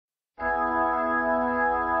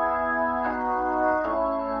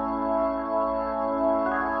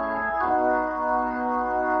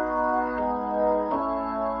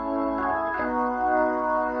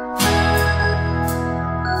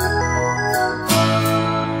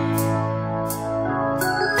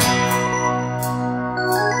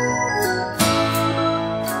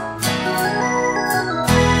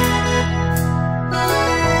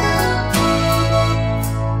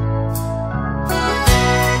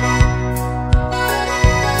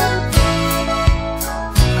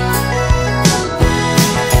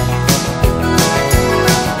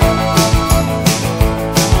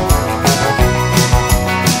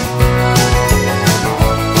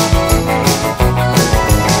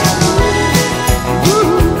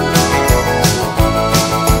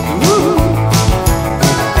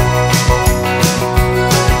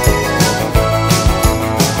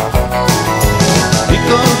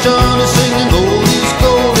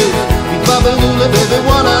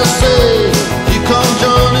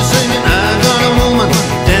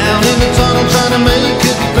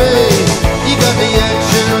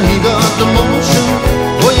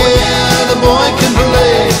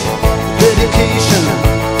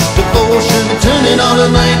turning all the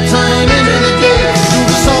nighttime into the day. Do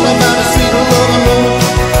the song about a sweet loving woman.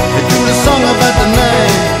 They do the song about the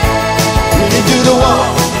night. They do the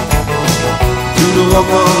walk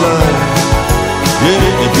of life. Yeah,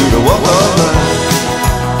 they do the walk of life.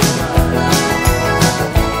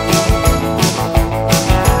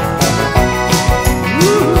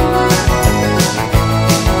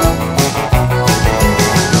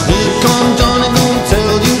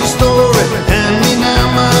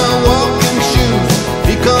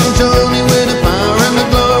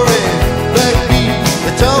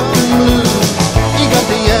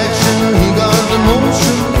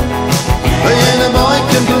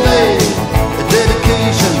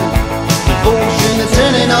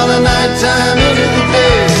 Time into the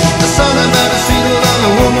day. A song about a sweet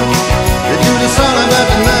loving woman. They do the song about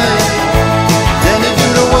the night. Then they do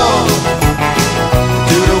the walk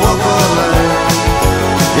of life.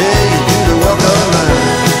 Yeah, you do the walk of life.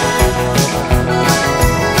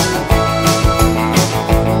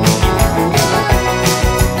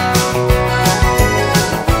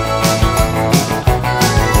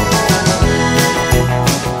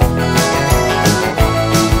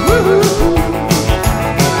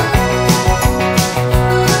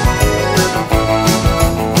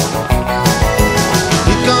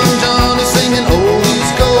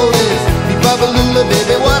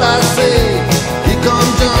 Baby, what I say. Here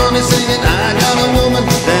comes Johnny singing, I got a woman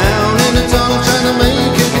down in the tunnel trying to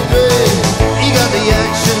make it pay. He got the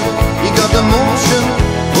action, he got the motion.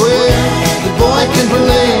 Oh yeah, the boy can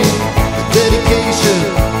play. The dedication,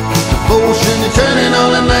 devotion, and turning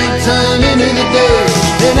all the nighttime into the day.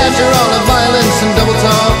 And after all the violence and double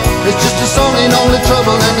talk, it's just a song in all the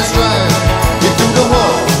trouble and the strife.